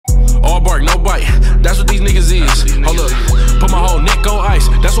work, no bite. That's what these niggas is. Hold up, put my whole neck on ice.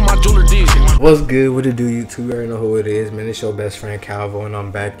 That's what my jeweler did. What's good? What it do, YouTube? You already know who it is, man. It's your best friend Calvo, and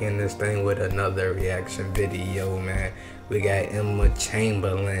I'm back in this thing with another reaction video, man. We got Emma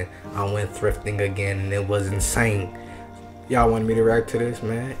Chamberlain. I went thrifting again, and it was insane. Y'all wanted me to react to this,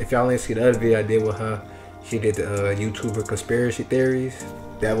 man? If y'all ain't see the other video I did with her, she did the YouTuber conspiracy theories.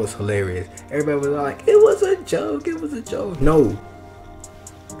 That was hilarious. Everybody was like, it was a joke, it was a joke. No.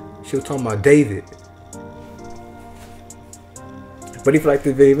 She was talking about David. But if you like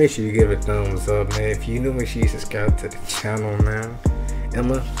this video, make sure you give it a thumbs up, man. If you new, make sure you subscribe to the channel, man.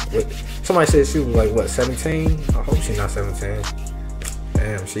 Emma, somebody said she was like, what, 17? I hope she's not 17.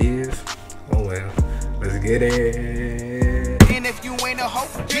 Damn, she is. Oh well. Let's get it. And if you ain't a hoe,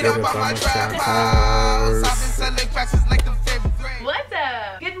 get up on my trap house. I've been selling classes like the 5th grade. What's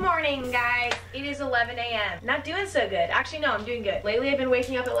up? Good morning, guys. It is 11 a.m. Not doing so good. Actually, no, I'm doing good. Lately, I've been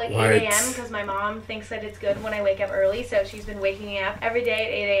waking up at like 8 a.m. because my mom thinks that it's good when I wake up early. So she's been waking me up every day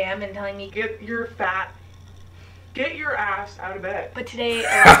at 8 a.m. and telling me, get your ass out of bed. But today,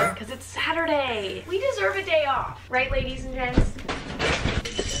 because it's Saturday. We deserve a day off. Right, ladies and gents?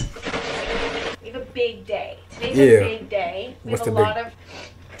 We have a big day. Today's a big day. We have a lot of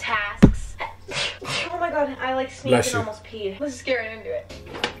tasks. Oh my god, I like sneezed and almost peed. This is scary, I didn't do it.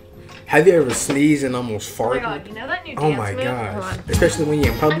 Have you ever sneezed and almost farted? Oh my god, you know that new dance Oh my move? gosh. Especially when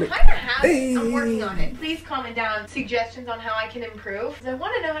you're in public. I kind of have it. I'm working on it. Please comment down suggestions on how I can improve. Because I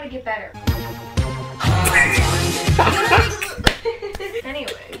want to know how to get better.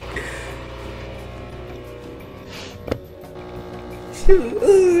 Anyway.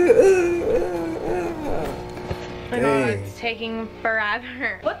 Oh my god, it's taking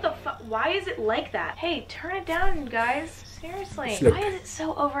forever. What the fuck? Why is it like that? Hey, turn it down, guys. Seriously. Why is it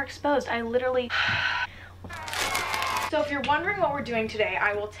so overexposed? I literally... So if you're wondering what we're doing today,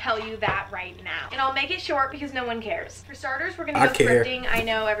 I will tell you that right now. And I'll make it short because no one cares. For starters, we're gonna go thrifting. I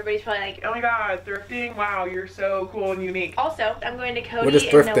know everybody's probably like, oh my god, thrifting? Wow, you're so cool and unique. Also, I'm going to Cody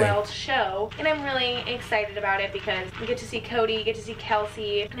and Noelle's show, and I'm really excited about it because we get to see Cody, get to see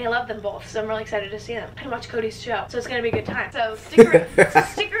Kelsey, and I love them both, so I'm really excited to see them. And watch Cody's show, so it's gonna be a good time. So stick around,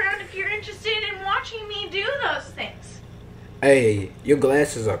 stick around if you're interested in watching me do those things. Hey, your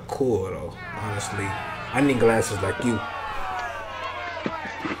glasses are cool though, honestly. I need glasses like you.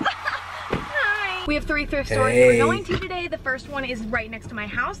 We have 3 thrift stores we're going to today. The first one is right next to my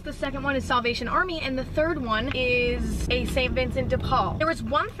house. The second one is Salvation Army. And the third one is a St. Vincent de Paul. There was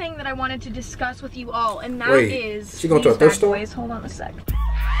one thing that I wanted to discuss with you all, and that is... She going to a thrift store? Hold on a sec.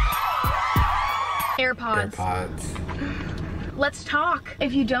 AirPods. Let's talk.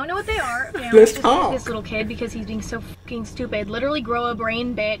 If you don't know what they are, let's talk. This little kid because he's being so fucking stupid. Literally grow a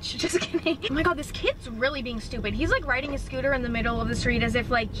brain, bitch. Just kidding. Oh my god, this kid's really being stupid. He's like riding a scooter in the middle of the street as if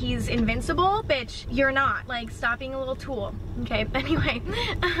like he's invincible. Bitch, you're not. Like, stop being a little tool. Okay, anyway.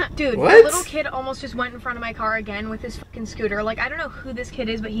 Dude, the little kid almost just went in front of my car again with his fucking scooter. Like, I don't know who this kid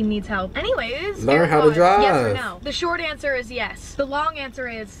is, but he needs help. Anyways. Learn how to drive. Yes or no? The short answer is yes. The long answer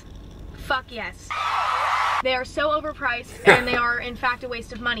is fuck yes. They are so overpriced and they are in fact a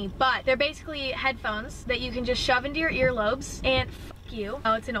waste of money, but they're basically headphones that you can just shove into your earlobes and fuck you.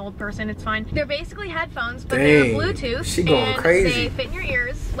 Oh, it's an old person, it's fine. They're basically headphones, but they're Bluetooth and they fit in your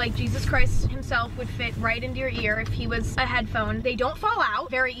ears like Jesus Christ himself would fit right into your ear if he was a headphone. They don't fall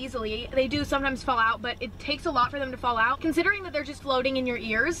out very easily. They do sometimes fall out, but it takes a lot for them to fall out. Considering that they're just floating in your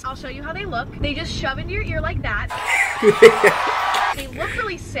ears, I'll show you how they look. They just shove into your ear like that. They look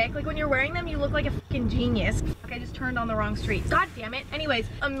really sick. Like when you're wearing them, you look like a fucking genius. I just turned on the wrong street. God damn it. Anyways,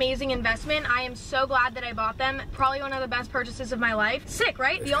 amazing investment. I am so glad that I bought them. Probably one of the best purchases of my life. Sick,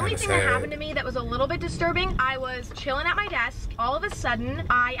 right? The only thing that happened to me that was a little bit disturbing, I was chilling at my desk. All of a sudden,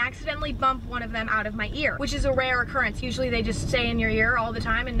 I accidentally bumped one of them out of my ear, which is a rare occurrence. Usually they just stay in your ear all the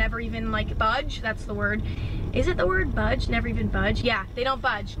time and never even like budge. That's the word. Is it the word budge? Never even budge? Yeah, they don't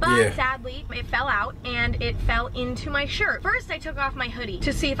budge. But sadly, it fell out and it fell into my shirt. First, I took off my hoodie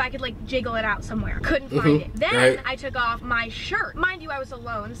to see if I could like jiggle it out somewhere. Couldn't find it. Then I took off my shirt. Mind you, I was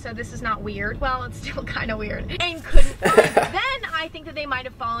alone, so this is not weird. Well, it's still kind of weird. And couldn't find it. Then I think that they might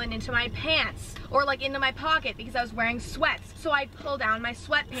have fallen into my pants or like into my pocket because I was wearing sweats. So I pull down my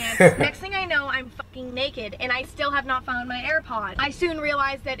sweatpants. Next thing I know, I'm fucking naked and I still have not found my AirPod. I soon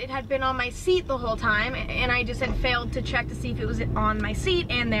realized that it had been on my seat the whole time and I just had failed to check to see if it was on my seat,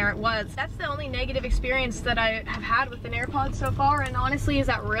 and there it was. That's the only negative experience that I have had with an AirPod so far, and honestly, is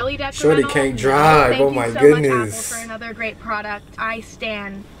that really detrimental? Shorty can't drive. Oh my goodness. Thank you so much, Apple, for another great product. I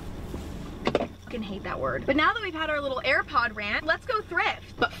stan. I fucking hate that word. But now that we've had our little AirPod rant, let's go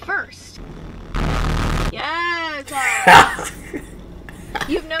thrift. But first, yes.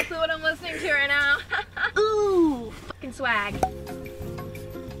 You have no clue what I'm listening to right now. Ooh, fucking swag.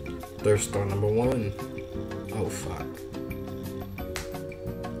 Thrift store number 1. Oh fuck.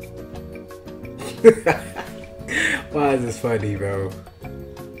 Why is this funny, bro?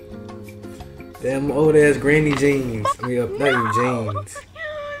 Them old ass granny jeans. I mean, not even jeans.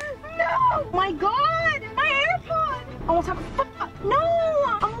 No! My god! My AirPod! Almost have a fuck. No!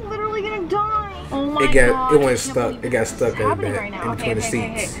 I'm literally gonna die. Oh my god. It went stuck. It got stuck like that right now. in between the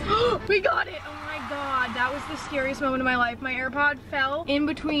seats. We got it! Oh my god, that was the scariest moment of my life. My AirPod fell in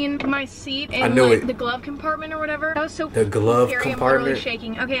between my seat and like the glove compartment or whatever. That was so the glove scary. compartment? I'm literally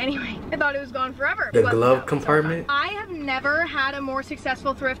shaking. Okay, anyway, I thought it was gone forever. The glove compartment? I have never had a more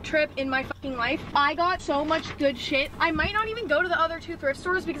successful thrift trip in my fucking life. I got so much good shit. I might not even go to the other 2 thrift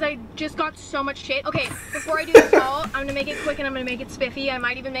stores because I just got so much shit. Okay, before I do this haul, I'm gonna make it quick and I'm gonna make it spiffy. I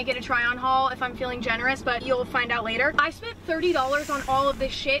might even make it a try-on haul if I'm feeling generous, but you'll find out later. I spent $30 on all of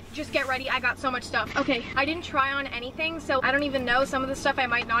this shit. Just get ready, I got so much stuff. Okay, I didn't try on anything, so I don't even know. Some of the stuff I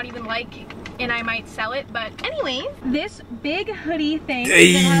might not even like and I might sell it, but anyway, this big hoodie thing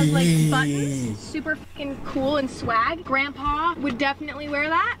that has like buttons, super fucking cool and swag. Grandpa would definitely wear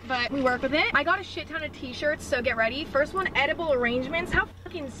that, but we work with it. I got a shit ton of t-shirts, so get ready. First one, edible arrangements. How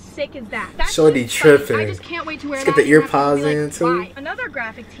fucking sick is that? That's Shorty tripping. I just can't wait to wear Let's that. get the ear pods in too. Why? Another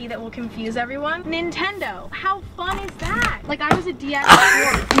graphic tee that will confuse everyone. Nintendo. How fun is that? Like I was a DS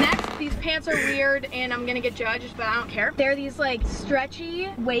before. Next, these pants are weird and I'm gonna get judged, but I don't care. They're these like stretchy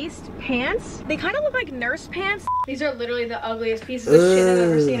waist pants. They kind of look like nurse pants. These are literally the ugliest pieces of shit I've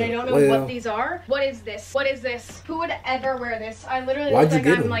ever seen. I don't know what these are. What is this? What is this? Who would ever wear this? I literally look like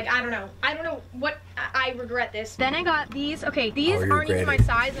I'm like, I don't know. I don't know what, I regret this. Then I got these. Okay, these aren't even my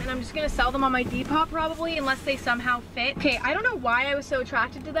size and I'm just gonna sell them on my Depop probably unless they somehow fit. Okay, I don't know why I was so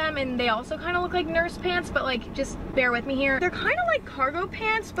attracted to them and they also kind of look like nurse pants, but like just bear with me here. They're kind of like cargo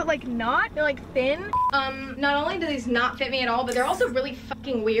pants, but like not. They're like thin. Not only do these not fit me at all, but they're also really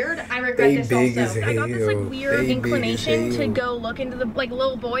fucking weird. I regret this also. I got this like weird inclination to go look into the like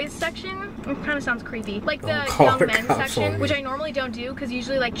little boys section. It kind of sounds creepy. Like the young men section, which I normally don't do because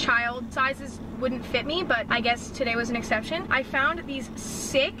usually like child sizes wouldn't fit me, but I guess today was an exception. I found these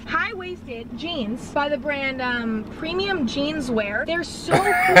sick high-waisted jeans by the brand Premium Jeanswear. They're so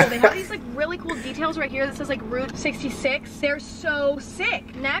cool. They have these like really cool details right here that says like Route 66. They're so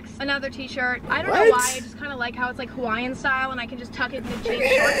sick. Next, another t-shirt. I don't know why, I just kind of like how it's like Hawaiian style and I can just tuck it into jean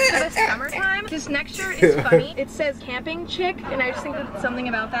shorts for the summertime. This next shirt is funny. It says camping chick and I just think that something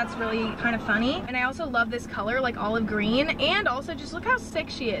about that's really kind of funny. And I also love this color, like olive green, and also just look how sick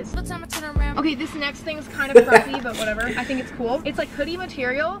she is. Okay, this next thing is kind of frumpy, but whatever. I think it's cool. It's like hoodie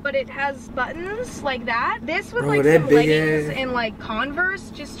material, but it has buttons like that. This with like some leggings and like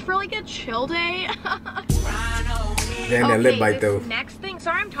Converse, just for like a chill day. Damn, that lip bite though. Next thing,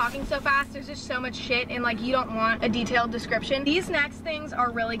 sorry I'm talking so fast, there's just so much shit and like you don't want a detailed description. These next things are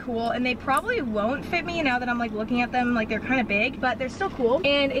really cool and they probably won't fit me now that I'm like looking at them, like they're kind of big, but they're still cool.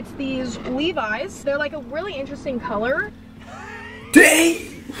 And it's these Levi's. They're like a really interesting color. Dang!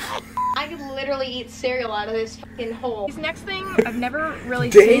 I could literally eat cereal out of this fucking hole. These next thing, I've never really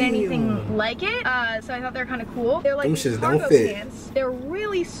seen anything like it, so I thought they're kind of cool. They're like cargo pants. They're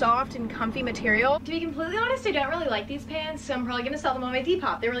really soft and comfy material. To be completely honest, I don't really like these pants, so I'm probably gonna sell them on my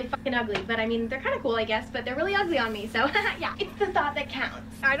Depop. They're really fucking ugly, but I mean, they're kind of cool, I guess, but they're really ugly on me, so yeah, it's the thought that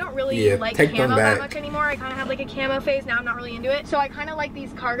counts. I don't really like camo that much anymore. I kind of have like a camo phase. Now I'm not really into it, so I kind of like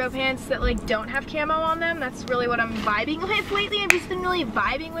these cargo pants that like don't have camo on them. That's really what I'm vibing with lately. I've just been really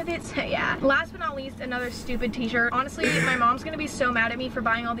vibing with it, so yeah. Last but not least, another stupid t-shirt. Honestly, my mom's gonna be so mad at me for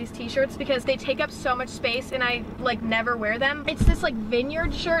buying all these t-shirts because they take up so much space and I like never wear them. It's this like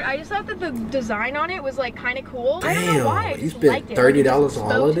vineyard shirt. I just thought that the design on it was like kind of cool. I don't know why. I just liked it. $30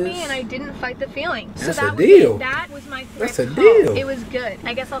 on all of this? And I didn't fight the feeling. That's a deal. That was my thrift That's a deal. It was good.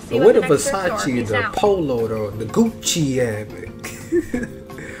 I guess I'll see what the next thrift store. Versace, the Polo, the Gucci at?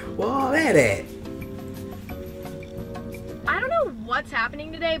 Where all that at? I don't know what's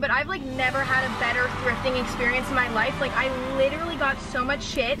happening today, but I've like never had a better thrifting experience in my life. Like I literally got so much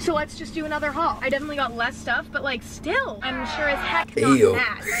shit. So let's just do another haul. I definitely got less stuff, but like still, I'm sure as heck not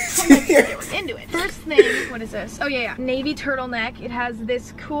mad. They were into it. First thing, what is this? Oh yeah, navy turtleneck. It has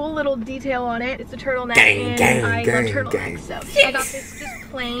this cool little detail on it. It's a turtleneck, and I love turtlenecks. So I got this just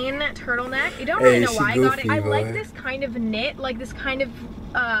plain turtleneck. I don't really know why I got it. I like this kind of knit, like this kind of,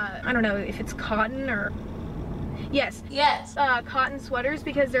 I don't know if it's cotton or. Yes. Yes. Cotton sweaters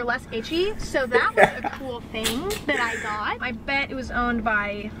because they're less itchy. So that was a cool thing that I got. I bet it was owned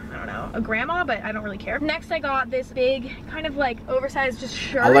by, I don't know, a grandma, but I don't really care. Next I got this big kind of like oversized just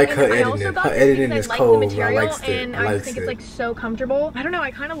shirt. I like her editing. I also got her editing is cold. I like it. And I just think it's like so comfortable. I don't know,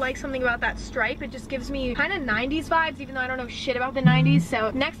 I kind of like something about that stripe. It just gives me kind of 90s vibes, even though I don't know shit about the 90s.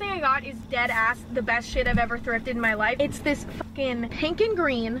 So next thing I got is dead ass the best shit I've ever thrifted in my life. It's this fucking pink and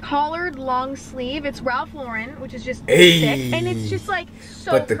green collared long sleeve. It's Ralph Lauren, which is just sick, and it's just like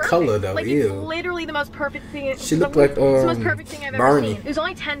so but the perfect. color though, like ew. It's literally the most perfect thing. She looked like it's the most perfect thing I've ever Barney. seen. It was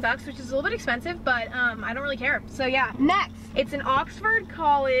only $10, which is a little bit expensive, but I don't really care. So yeah. Next, it's an Oxford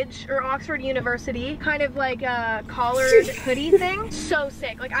College or Oxford University kind of like a collared hoodie thing. So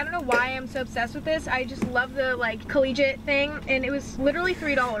sick. Like I don't know why I'm so obsessed with this. I just love the like collegiate thing, and it was literally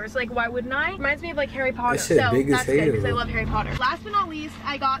 $3. Like why wouldn't I? Reminds me of like Harry Potter. That shit so big as that's good hell. because I love Harry Potter. Last but not least,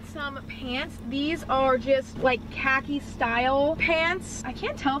 I got some pants. These are just like khaki style pants. I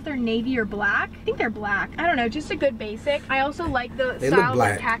can't tell if they're navy or black. I think they're black. I don't know, just a good basic. I also like the style of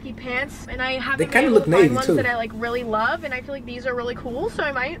like khaki pants, and I haven't been able to find ones that I like really love, and I feel like these are really cool, so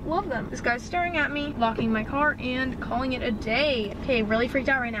I might love them. This guy's staring at me, locking my car, and calling it a day. Okay, really freaked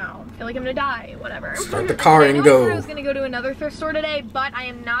out right now. I feel like I'm gonna die. Whatever. Start the car and go. I was gonna go to another thrift store today, but I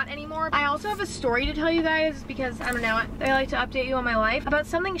am not anymore. I also have a story to tell you guys because I don't know, I like to update you on my life about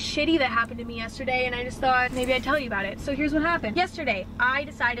something shitty that happened to me yesterday, and I just thought maybe I'd tell you about it. So here's what happened. Yesterday, I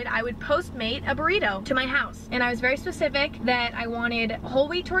decided I would Postmate a burrito to my house, and I was very specific that I wanted whole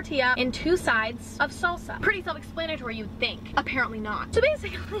wheat tortilla and 2 sides of salsa. Pretty self-explanatory, you'd think. Apparently not. So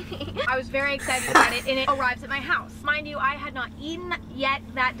basically, I was very excited about it, and it arrives at my house. Mind you, I had not eaten yet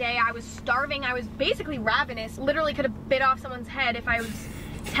that day. I was starving. I was basically ravenous. Literally could have bit off someone's head if I was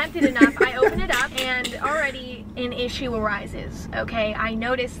tempted enough. I open it up and already an issue arises. Okay, I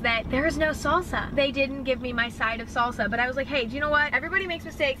noticed that there's no salsa. They didn't give me my side of salsa, but I was like, hey, do you know what? Everybody makes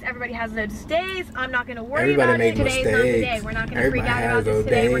mistakes. Everybody has those days. I'm not gonna worry about it. Today's not the day. We're not gonna freak out about this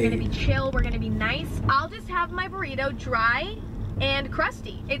today. We're gonna be chill. We're gonna be nice. I'll just have my burrito dry and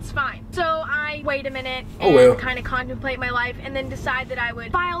crusty. It's fine. So I wait a minute and kind of contemplate my life, and then decide that I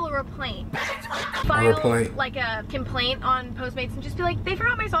would file a complaint. Like a complaint on Postmates and just be like, they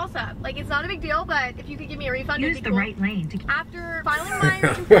forgot my salsa. Like, it's not a big deal, but if you could give me a refund, it'd be cool. Use the right lane. After filing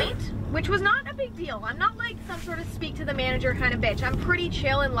my complaint, which was not a big deal. I'm not like some sort of speak to the manager kind of bitch. I'm pretty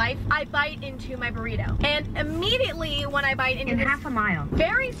chill in life. I bite into my burrito, and immediately when I bite into half a mile,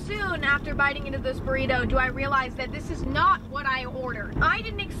 very soon after biting into this burrito, do I realize that this is not what I ordered. I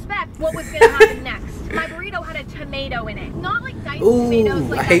didn't expect what was gonna happen next. My burrito had a tomato in it. Not like diced tomatoes.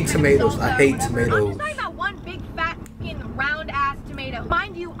 Like I hate tomatoes. I hate tomatoes. I'm just talking about one big fat fucking round ass tomato.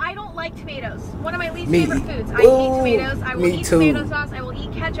 Mind you, I don't like tomatoes. One of my least favorite foods. I hate tomatoes. I will eat tomato sauce. I will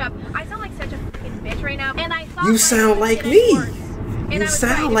eat ketchup. I sound like such a fucking bitch right now. And I thought you sound like me. You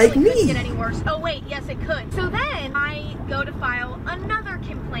sound like me. Couldn't get any worse. Oh wait, yes it could. So then I go to file another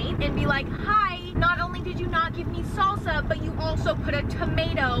complaint and be like, hi, not only did you not give me salsa, but you also put a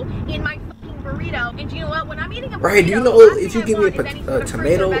tomato in my fucking burrito. And do you know what? When I'm eating a burrito, right, do you know if you give me a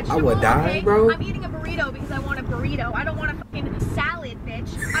tomato, I would die, bro? I'm eating a burrito because I want a burrito. I don't want a fucking salad, bitch.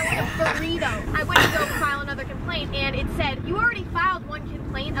 I want a burrito. I went to go file another complaint, and it said, you already filed one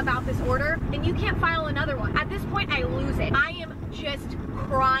complaint about this order, and you can't file another one. At this point, I lose it. I am just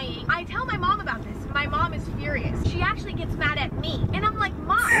crying. I tell my mom about this. My mom is furious. She actually gets mad at me. And I'm like,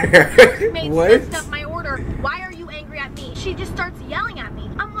 Mom, Postmates messed up my order. Why are you angry at me? She just starts yelling at me.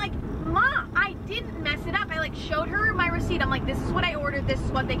 I'm like, Mom, I didn't mess it up. I like showed her my receipt. I'm like, this is what I ordered. This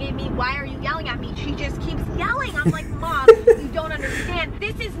is what they gave me. Why are you yelling at me? She just keeps yelling. I'm like, Mom, you don't understand.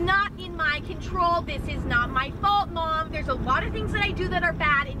 This is not in my control. This is not my fault, Mom. There's a lot of things that I do that are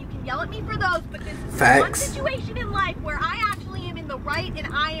bad, and you can yell at me for those, but this is one situation in life where I actually am in the right and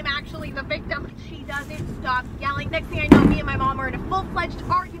I am actually the victim. She doesn't stop yelling. Next thing I know, me and my mom are in a full-fledged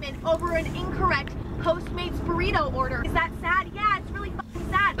argument over an incorrect Postmates burrito order. Is that sad? Yeah, it's really fucking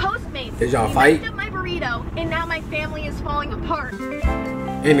sad. Postmates. Did y'all fight? Messed up my burrito, and now my family is falling apart.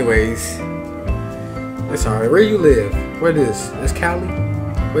 Anyways, it's alright. Where you live? Where this? This Cali?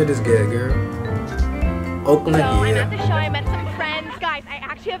 Where this get, girl? Oakland, so I'm at the show. I met some friends. Guys, I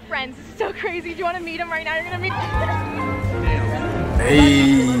actually have friends. This is so crazy. Do you want to meet them right now? You're gonna meet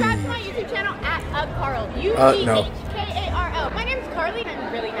Hey. Subscribe to my YouTube channel at Carl. U-G-H-K-A-R-L. My name's Carly.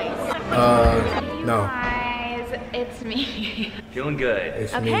 I'm really nice. No. Guys, it's me. Feeling good.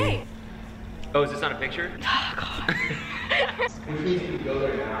 It's okay. me. Oh, is this not a picture? Oh, God.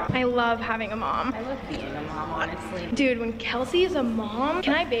 I love having a mom. I love being a mom, honestly. Dude, when Kelsey is a mom,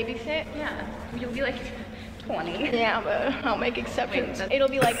 can I babysit? Yeah. You'll be like 20. Yeah, but I'll make exceptions. It'll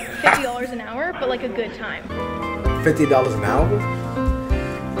be like $50 an hour, but like a good time. $50 an hour?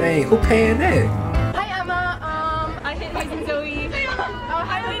 Dang, who paying that? Hi Emma, I hit Hayes and Zoe. Oh,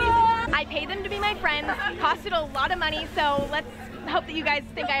 hi ladies. I paid them to be my friends. Costed a lot of money, so let's hope that you guys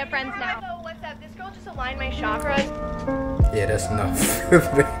think I have friends now. So what's up? This girl just aligned my chakras. Yeah, that's enough.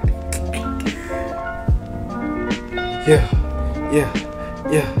 Yeah.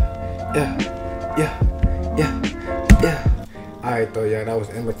 Alright though, y'all, that was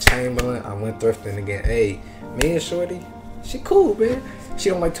Emma Chamberlain. I went thrifting again. Hey, me and Shorty, she cool, man. She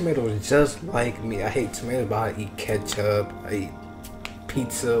don't like tomatoes just like me. I hate tomatoes, but I eat ketchup. I eat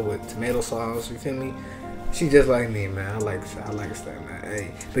pizza with tomato sauce. You feel me? She just like me, man. I like stuff, man.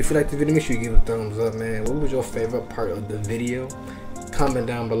 Hey, but if you like the video, make sure you give it a thumbs up, man. What was your favorite part of the video? Comment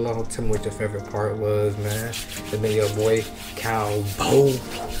down below. Tell me what your favorite part was, man. It's been your boy Cowbo.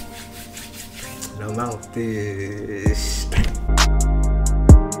 No mouth this.